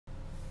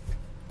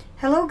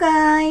Hello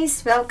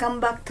guys!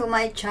 Welcome back to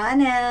my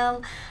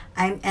channel.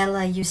 I'm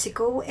Ella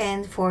Yusico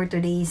and for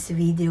today's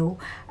video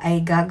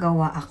ay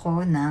gagawa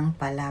ako ng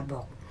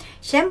palabok.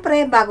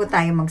 Siyempre, bago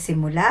tayo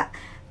magsimula,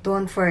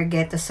 don't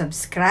forget to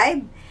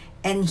subscribe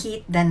and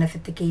hit the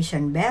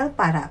notification bell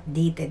para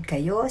updated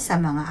kayo sa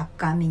mga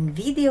upcoming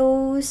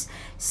videos.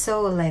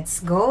 So, let's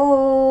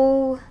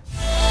go!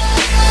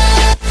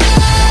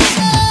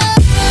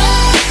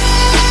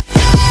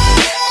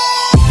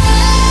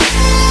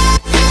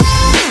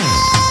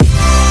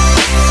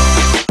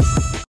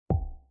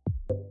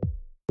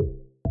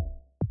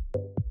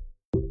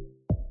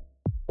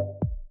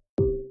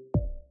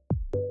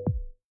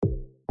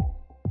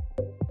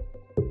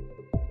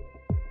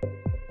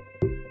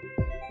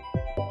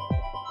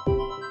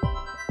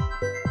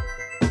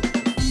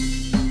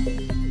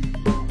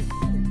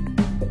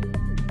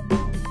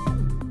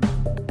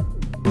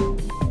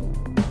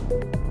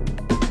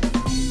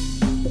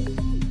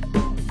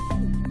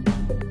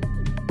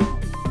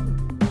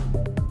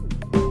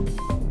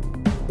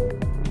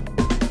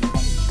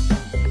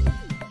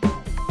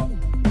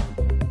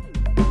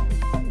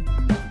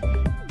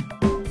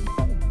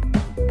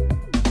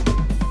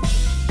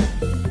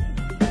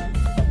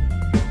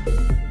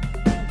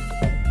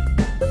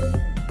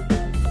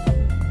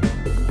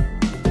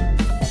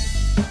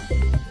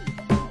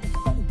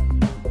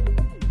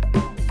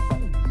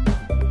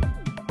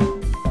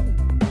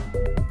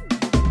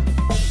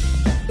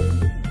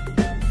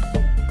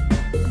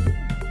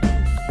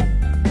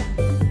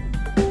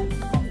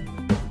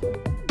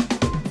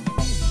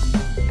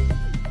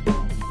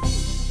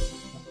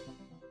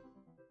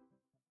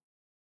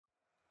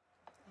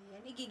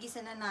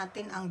 Igigisa na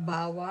natin ang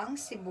bawang,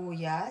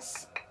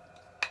 sibuyas.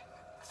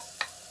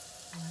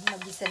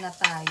 Mag-gisa na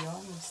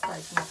tayo.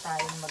 Mag-start na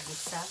tayo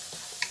mag-gisa.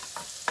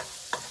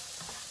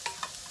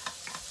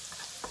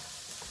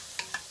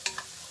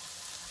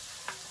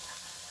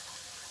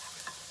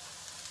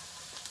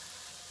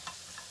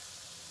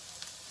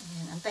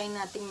 Ayan, antayin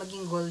natin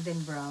maging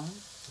golden brown.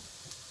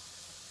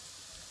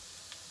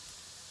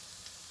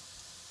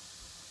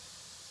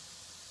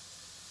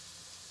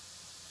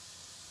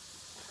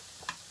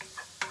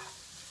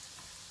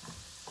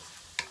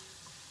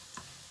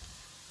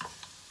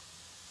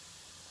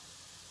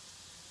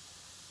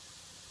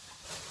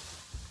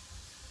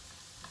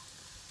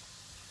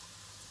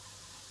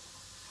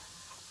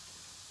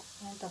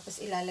 Ayan, tapos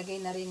ilalagay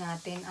na rin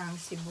natin ang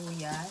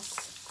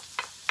sibuyas.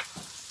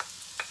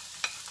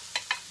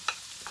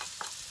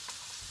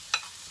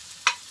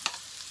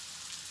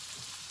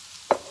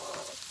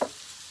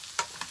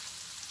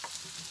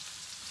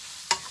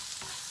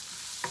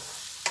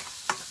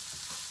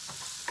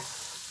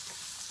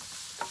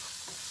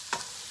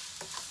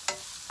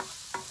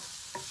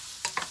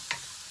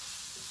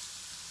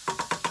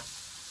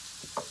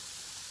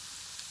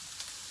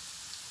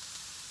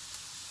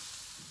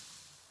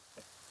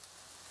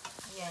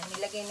 Ayan,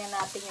 nilagay na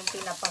natin yung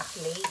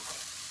pinapa-plate.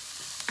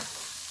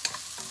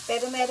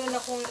 Pero meron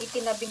akong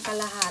itinabing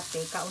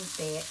kalahati,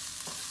 kaunti,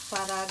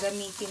 para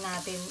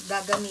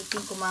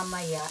gagamitin ko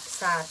mamaya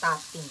sa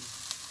topping.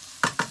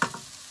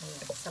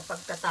 Ayan, sa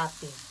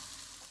pagta-topping.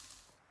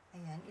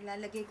 Ayan,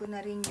 ilalagay ko na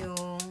rin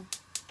yung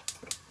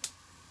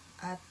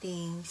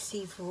ating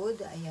seafood.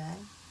 Ayan,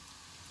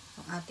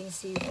 yung ating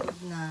seafood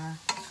na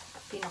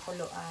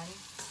pinakuluan.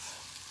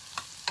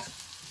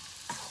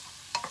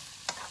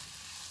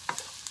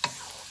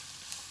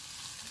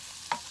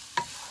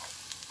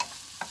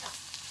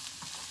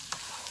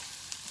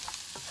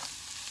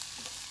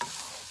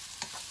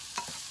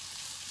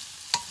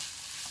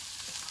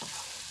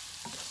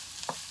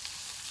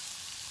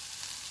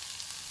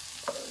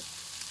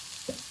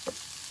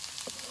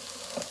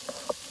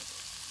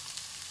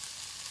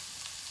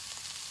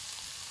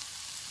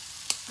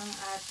 Ang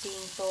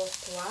ating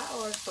tokwa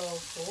or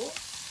tofu.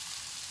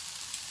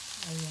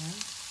 Ayan.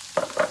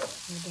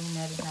 Nilagay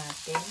na rin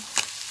natin.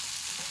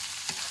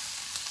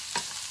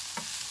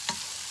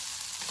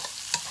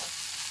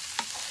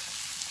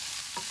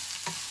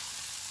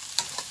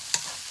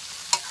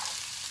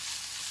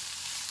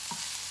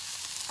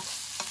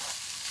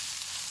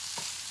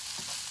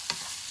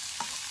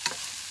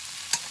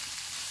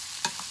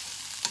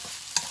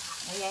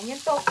 Ayan,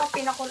 yung tokwa,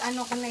 ko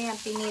na yan,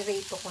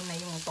 pinirito ko na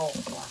yung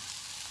tokwa.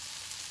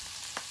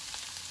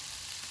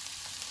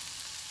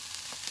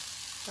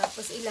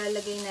 Tapos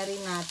ilalagay na rin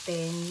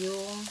natin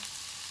yung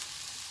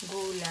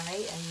gulay.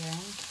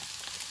 Ayan.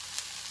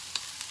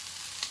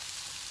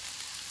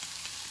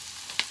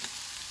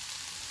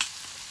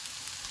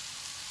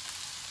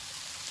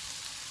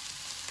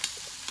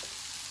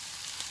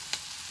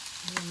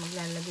 Ayan,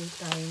 maglalagay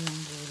tayo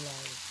ng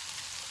gulay.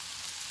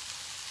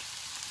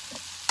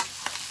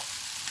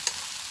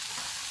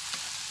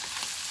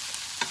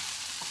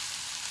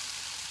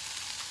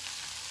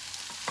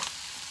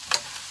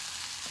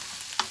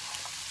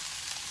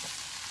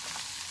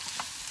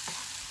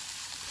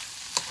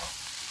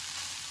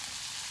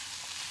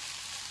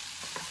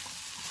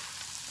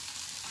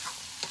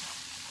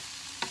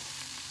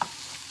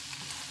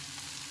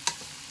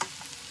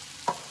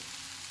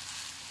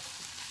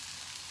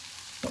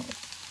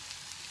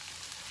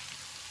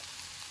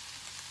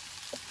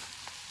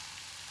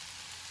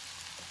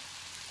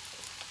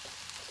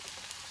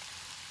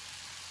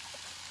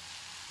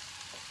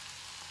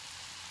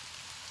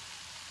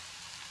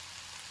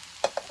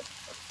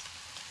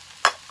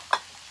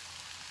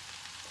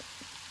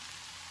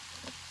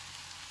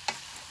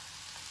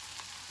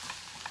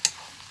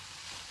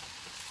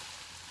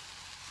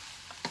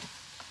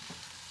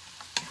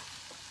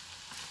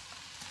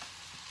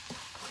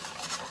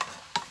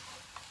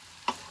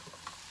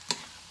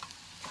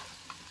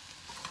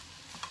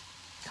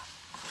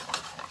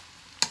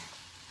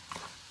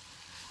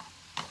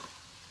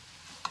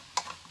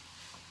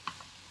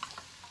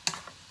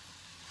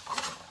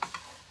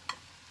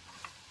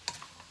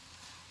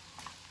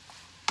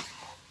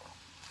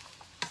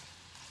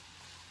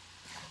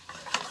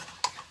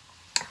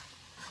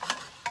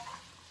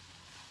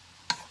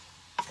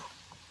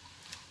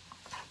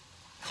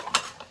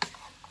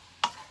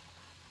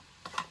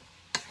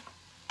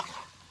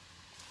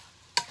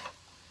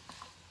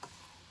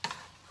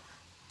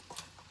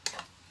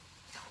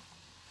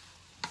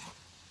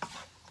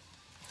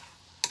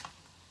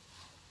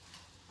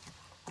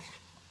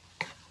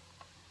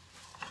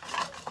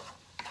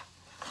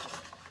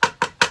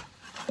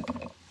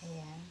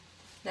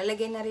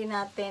 Lalagyan na rin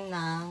natin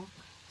ng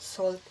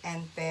salt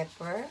and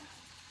pepper.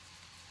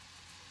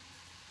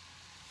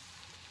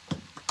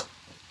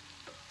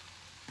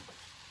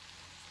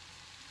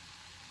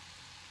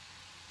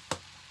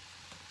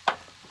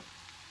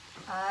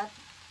 At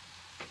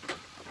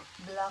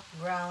black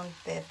ground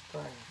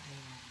pepper.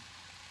 Ayan.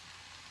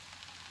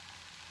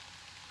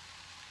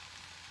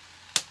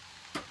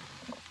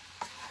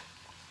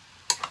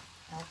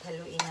 At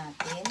haluin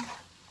natin.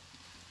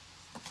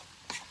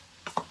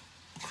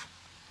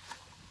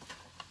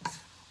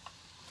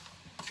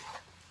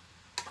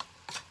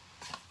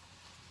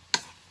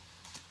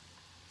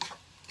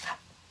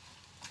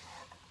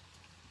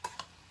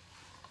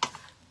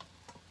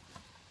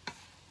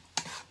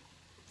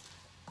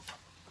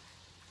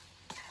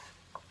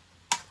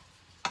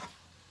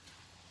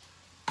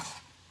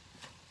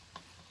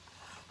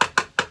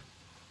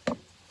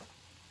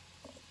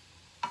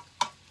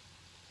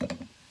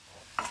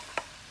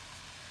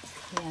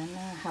 Ayan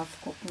na, half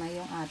cook na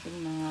yung ating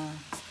mga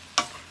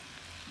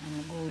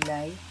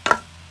gulay.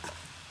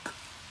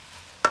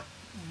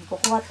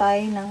 Kukuha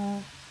tayo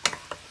ng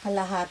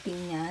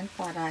kalahating yan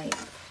para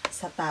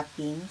sa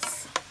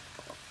toppings.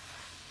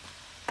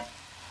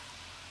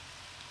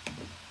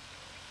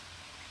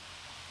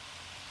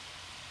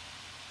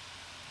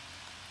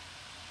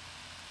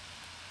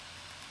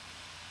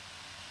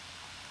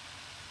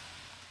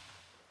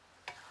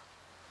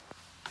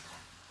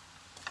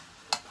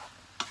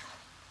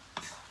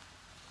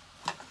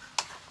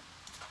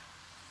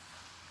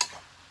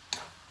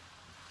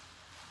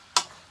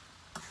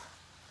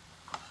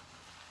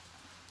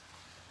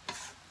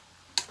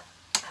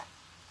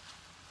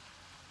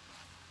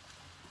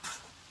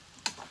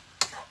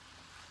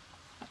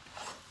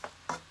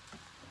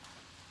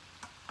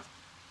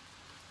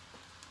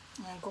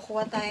 Ayan,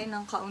 kukuha tayo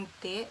ng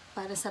kaunti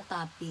para sa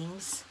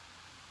toppings.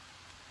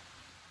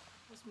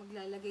 Tapos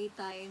maglalagay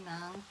tayo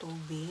ng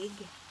tubig.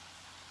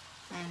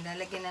 Ayan,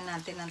 lalagyan na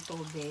natin ng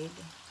tubig.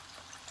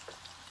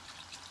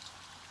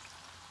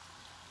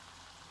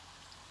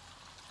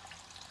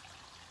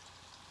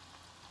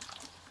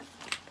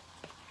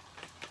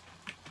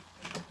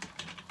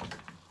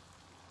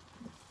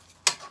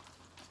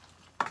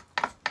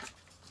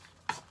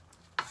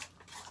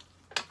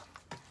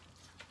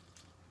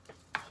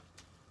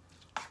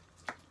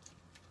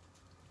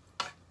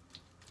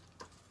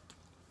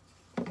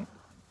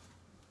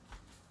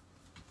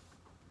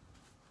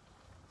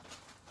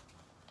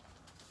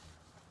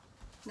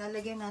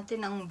 Lalagyan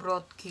natin ng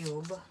broth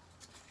cube.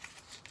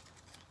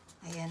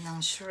 Ayan, ng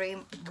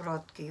shrimp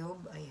broth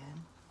cube. Ayan.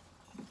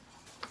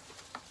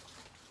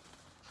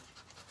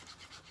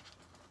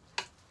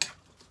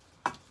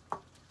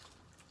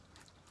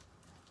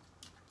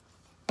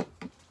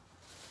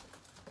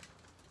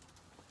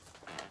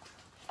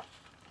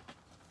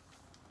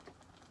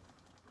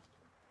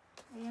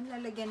 Ayan,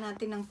 lalagyan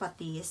natin ng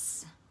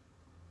patis.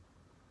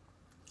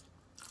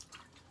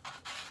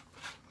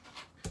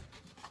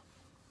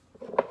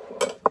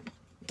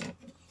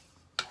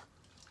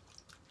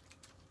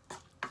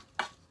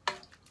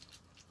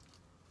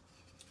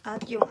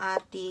 At yung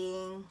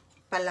ating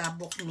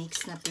palabok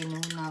mix na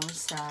pinunaw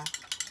sa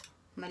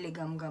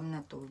maligamgam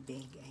na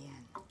tubig.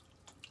 Ayan.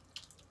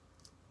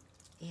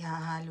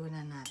 Ihahalo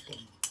na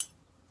natin.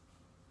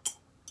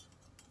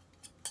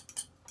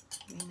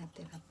 May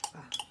natira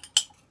pa.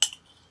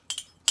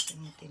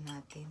 Sinitin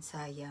natin.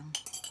 Sayang.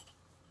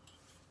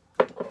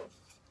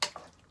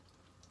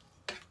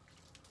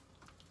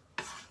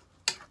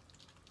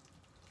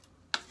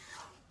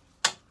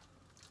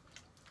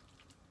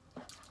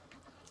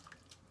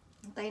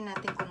 Hintayin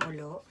natin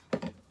kumulo.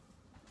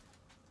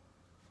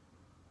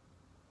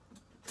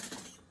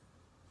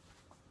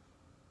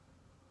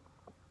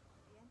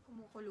 Ayan,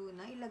 kumukulo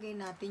na. Ilagay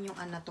natin yung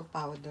anato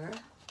powder.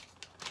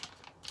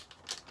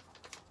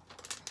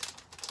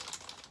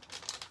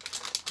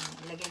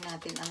 Ilagay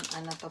natin ang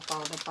anato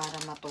powder para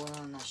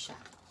matunaw na siya.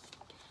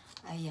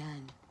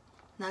 Ayan.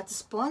 Not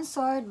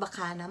sponsored.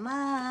 Baka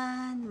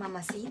naman.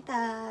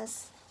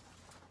 Mamasitas.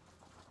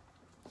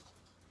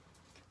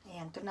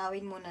 Ayan,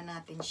 tunawin muna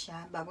natin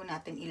siya bago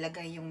natin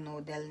ilagay yung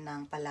noodle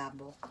ng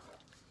palabok.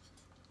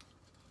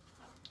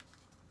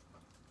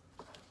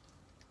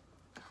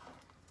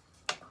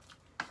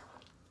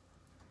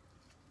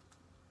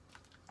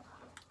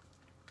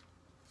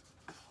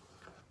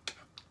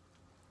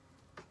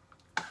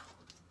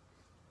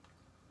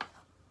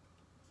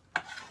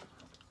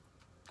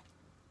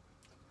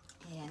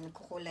 Ayan,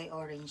 nagkukulay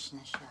orange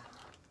na siya.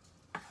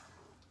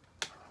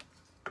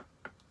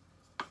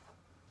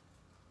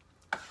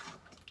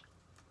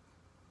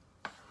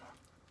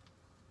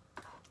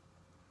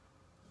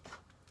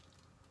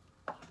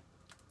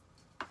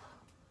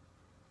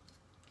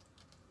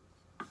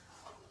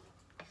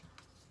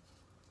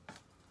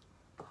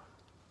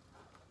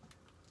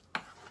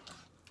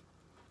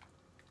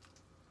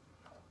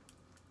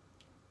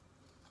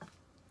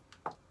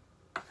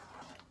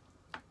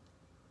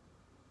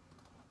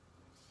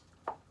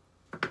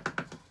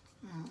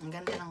 Ang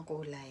ganda ng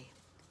kulay.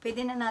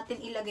 Pwede na natin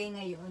ilagay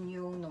ngayon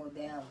yung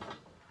noodle.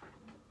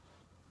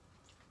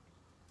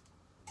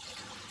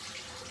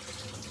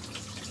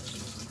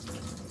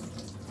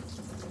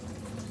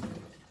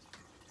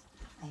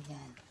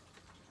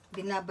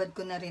 Binabad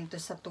ko na rin to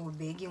sa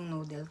tubig, yung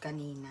noodle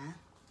kanina.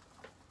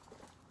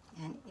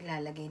 Yan,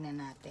 ilalagay na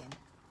natin.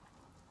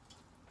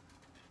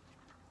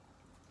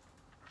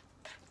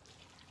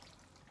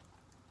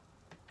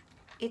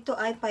 Ito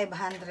ay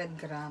 500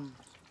 gram.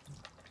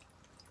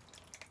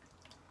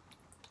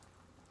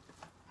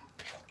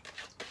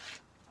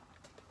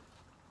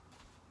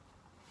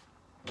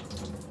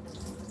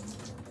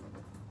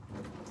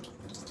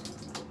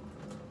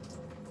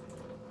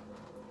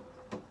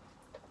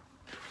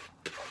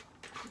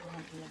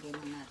 Ilagay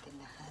na natin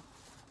lahat.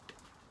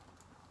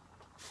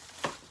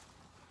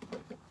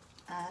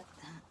 At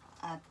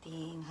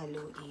ating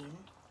haluin.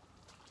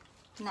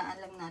 Hinaan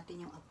lang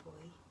natin yung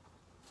apoy.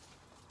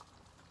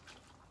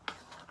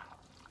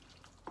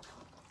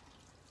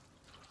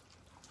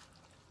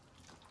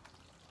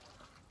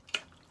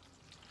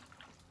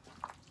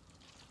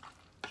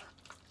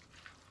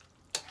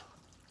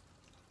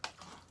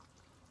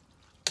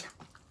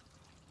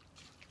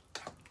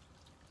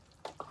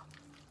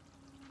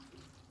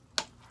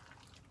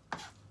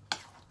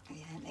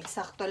 Ayan,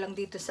 eksakto lang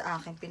dito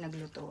sa aking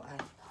pinaglutuan.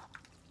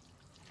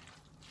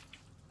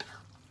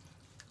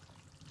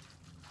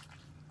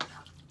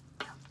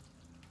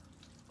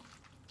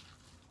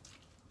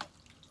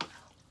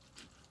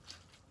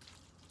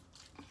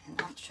 Ayan,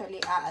 actually,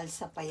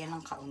 aalsa pa yan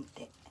ng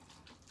kaunti.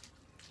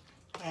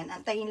 Ayan,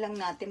 antayin lang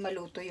natin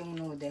maluto yung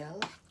noodle.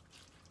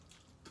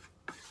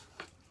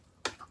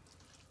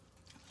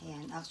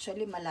 Ayan,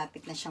 actually,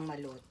 malapit na siyang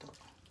maluto.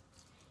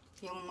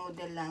 Yung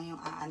noodle lang yung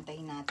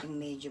aantayin natin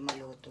medyo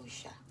maluto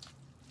siya.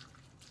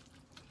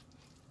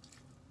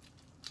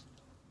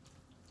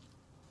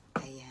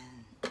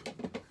 Ayan.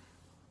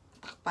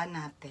 Takpan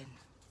natin.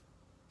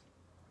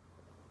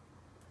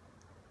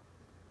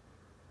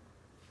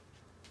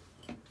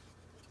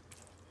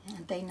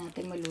 Antayin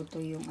natin maluto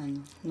yung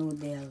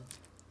noodle.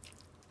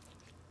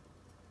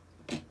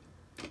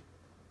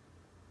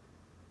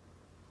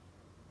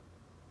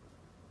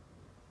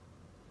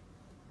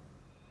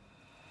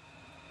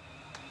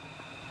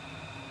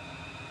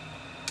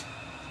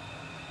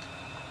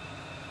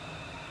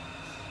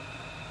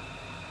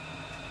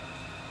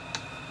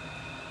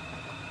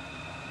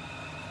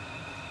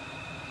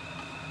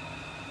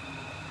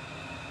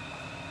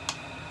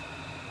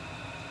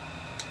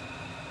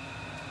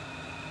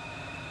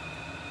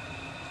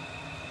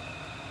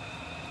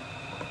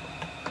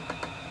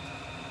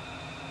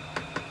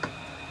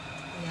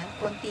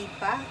 Konti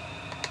pa.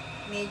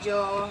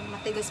 Medyo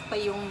matigas pa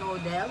yung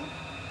noodle.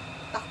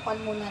 Takpan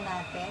muna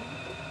natin.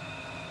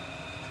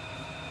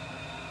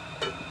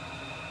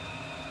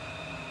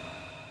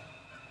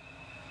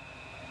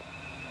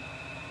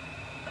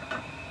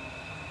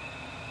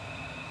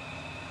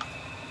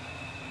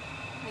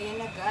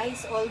 Ayan na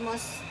guys,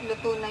 almost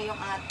luto na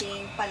yung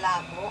ating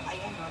palabok.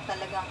 Ayan o,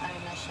 talagang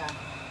na siya.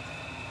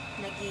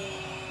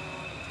 Naging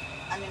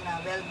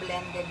well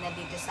blended na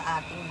dito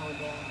sa ating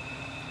noodle.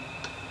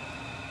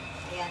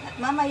 Ayan. At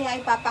mamaya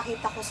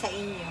ipapakita ko sa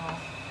inyo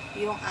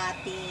yung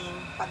ating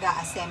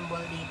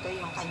pag-a-assemble dito,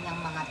 yung kanyang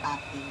mga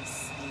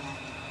toppings. Ayan.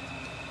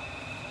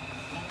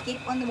 And keep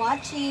on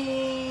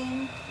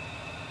watching!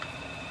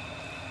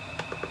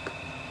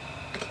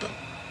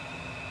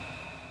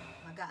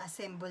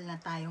 Mag-a-assemble na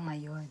tayo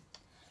ngayon.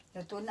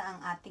 Luto na ang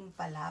ating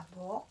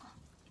palabok.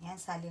 Ayan,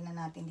 sali na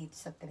natin dito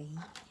sa tray.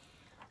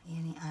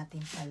 Ayan yung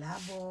ating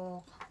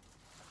palabok.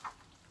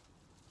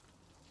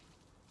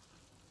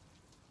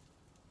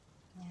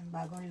 Ayan,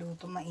 bagong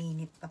luto,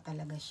 mainit pa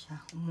talaga siya.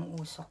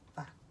 Umuusok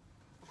pa.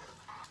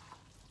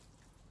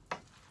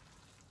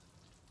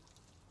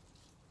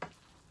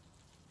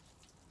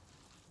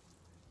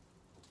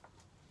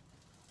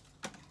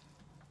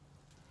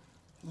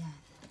 Ayan.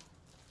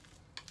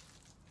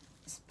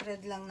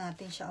 Spread lang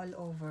natin siya all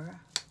over.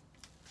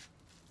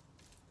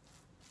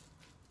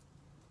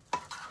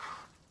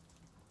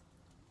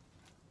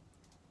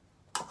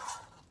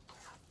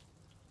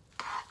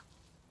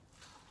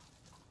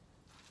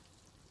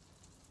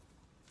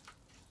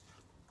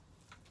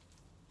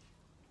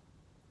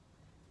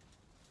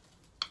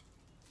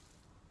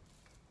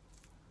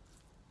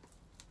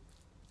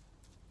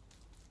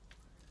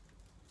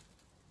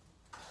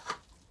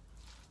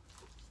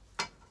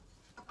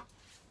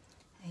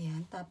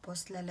 Ayan,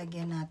 tapos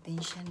lalagyan natin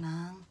siya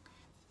ng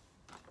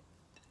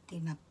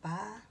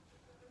tinapa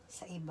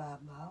sa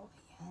ibabaw.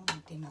 Ayan,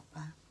 yung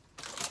tinapa.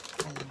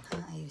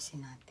 Kalang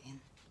ayusin natin.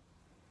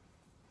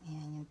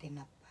 Ayan yung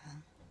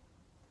tinapa.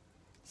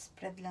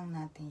 Spread lang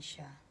natin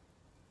siya.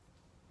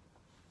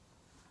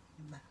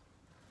 Diba?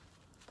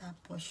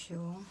 Tapos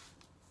yung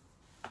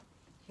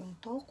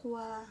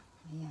tokwa.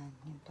 Ayan,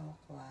 yung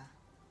tokwa.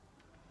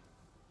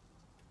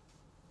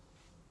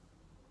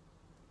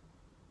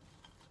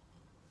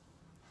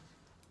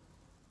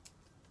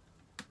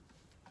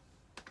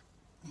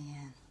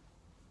 Ayan.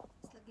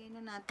 Lagay na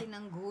natin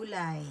ng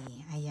gulay.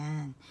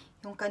 Ayan.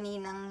 Yung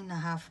kaninang na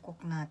half cook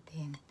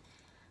natin.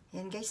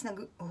 Ayan guys,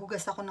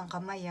 naghugas ako ng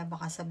kamay.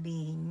 Baka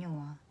sabihin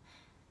nyo.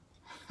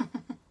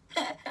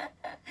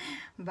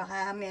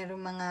 Baka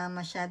merong mga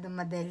masyadong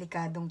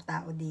madelikadong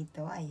tao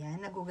dito.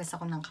 Ayan, naghugas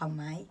ako ng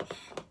kamay.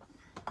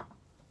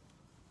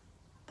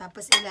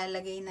 Tapos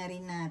ilalagay na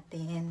rin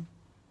natin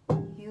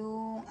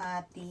yung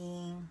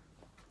ating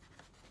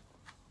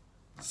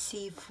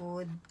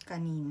seafood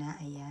kanina.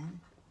 Ayan.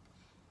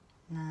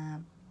 Na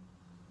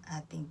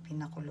ating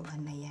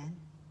pinakuluan na yan.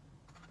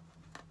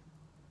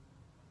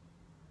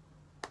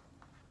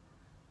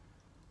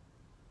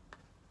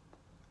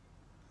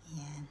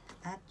 Ayan.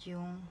 At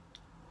yung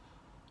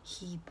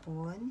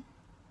hipon.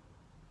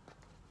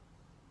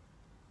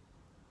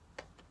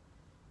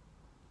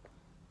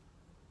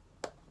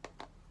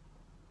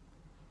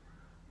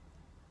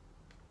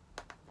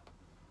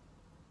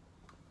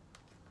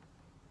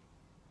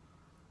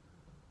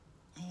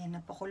 Ayan,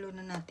 napakulo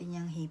na natin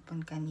yung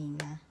hipon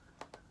kanina.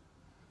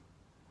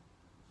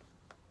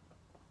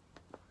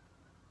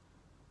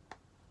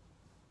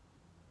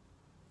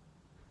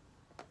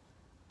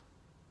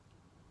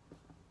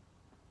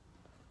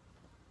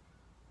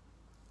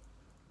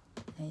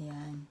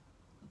 Ayan.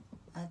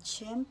 At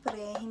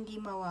syempre, hindi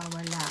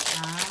mawawala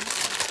ang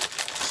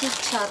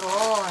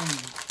chicharon.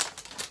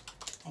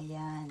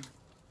 Ayan.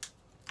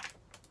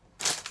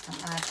 Ang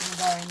ating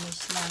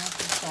garnish ng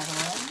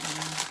chicharon.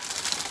 Ayan.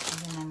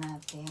 Ayan na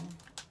natin.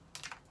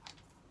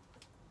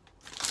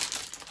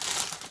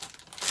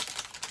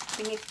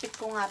 Pinipit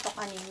ko nga to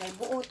kanina.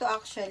 Buo to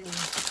actually.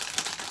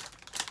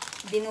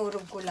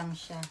 Dinurog ko lang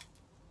siya.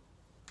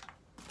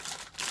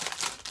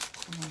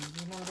 Ayan.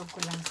 Dinurog ko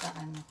lang sa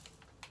ano.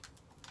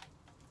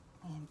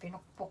 Ayan.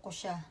 Pinukpok ko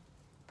siya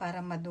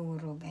para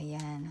madurog.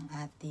 Ayan ang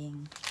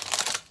ating.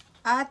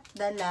 At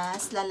the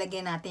last,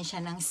 lalagyan natin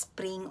siya ng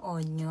spring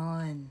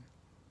onion.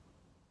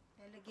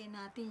 Lalagyan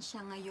natin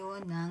siya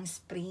ngayon ng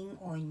spring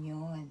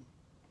onion.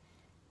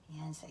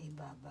 Ayan sa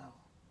ibabaw.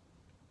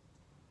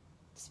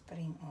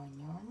 Spring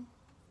onion.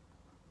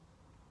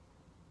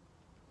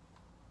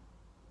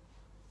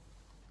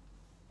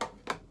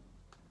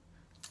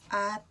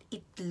 At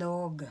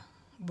itlog.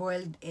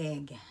 Boiled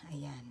egg.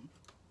 Ayan.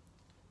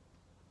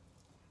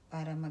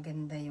 Para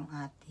maganda yung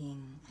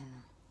ating ano.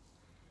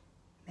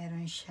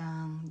 Meron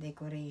siyang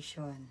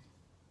decoration.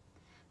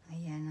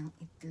 Ayan ang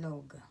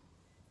itlog.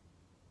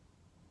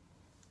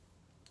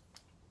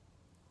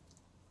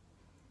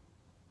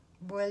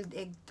 Boiled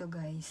egg to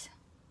guys.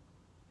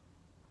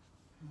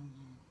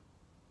 Ayan.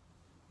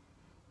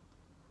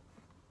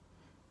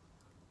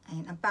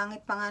 Ang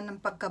pangit pa nga ng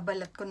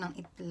pagkabalat ko ng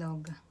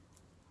itlog.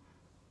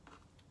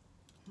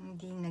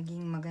 Hindi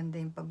naging maganda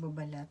yung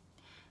pagbabalat.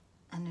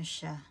 Ano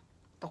siya?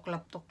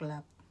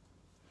 Tuklap-tuklap.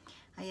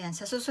 Ayan.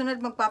 Sa susunod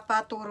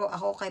magpapaturo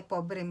ako kay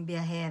Pobreng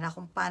Byahera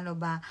kung paano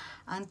ba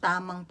ang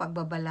tamang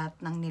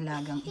pagbabalat ng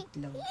nilagang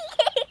itlog.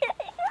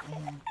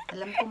 Ayan.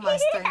 Alam ko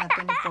master na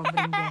to ni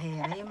Pobreng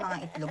Byahera. Yung mga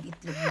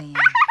itlog-itlog na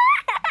yan.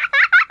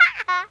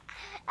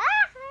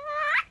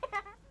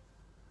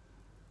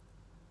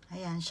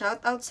 Ayan.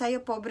 Shout out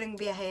sa'yo Pobreng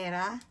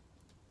Byahera.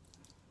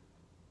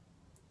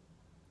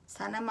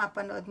 Sana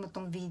mapanood mo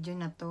tong video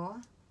na to.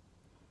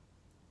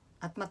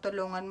 At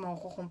matulungan mo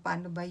ako kung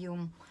paano ba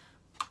yung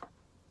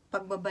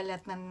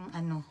pagbabalat ng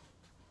ano,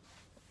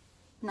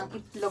 ng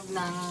itlog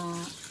ng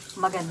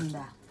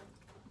maganda.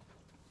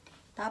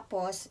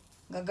 Tapos,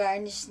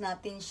 gagarnish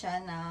natin siya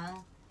ng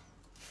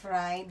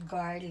fried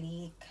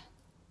garlic.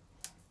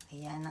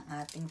 Ayan ang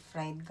ating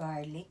fried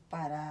garlic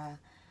para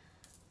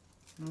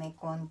may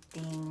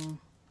konting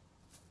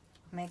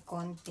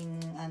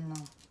ano,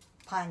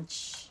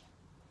 punch.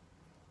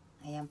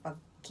 Ayan, pag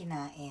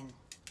kinain.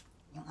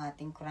 Yung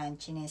ating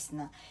crunchiness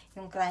na,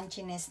 yung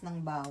crunchiness ng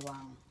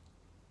bawang.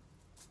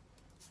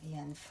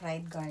 Ayan,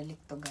 fried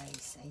garlic to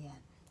guys. Ayan.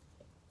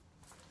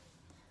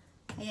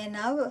 Ayan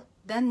na,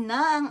 done na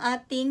ang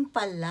ating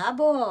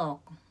palabok.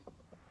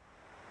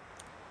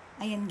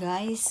 Ayan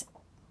guys.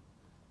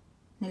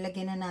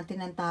 Nilagyan na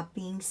natin ng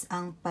toppings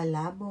ang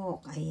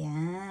palabok.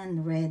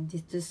 Ayan,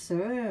 ready to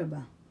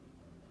serve.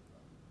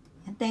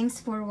 And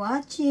thanks for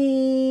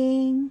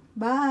watching.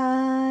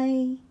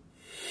 Bye!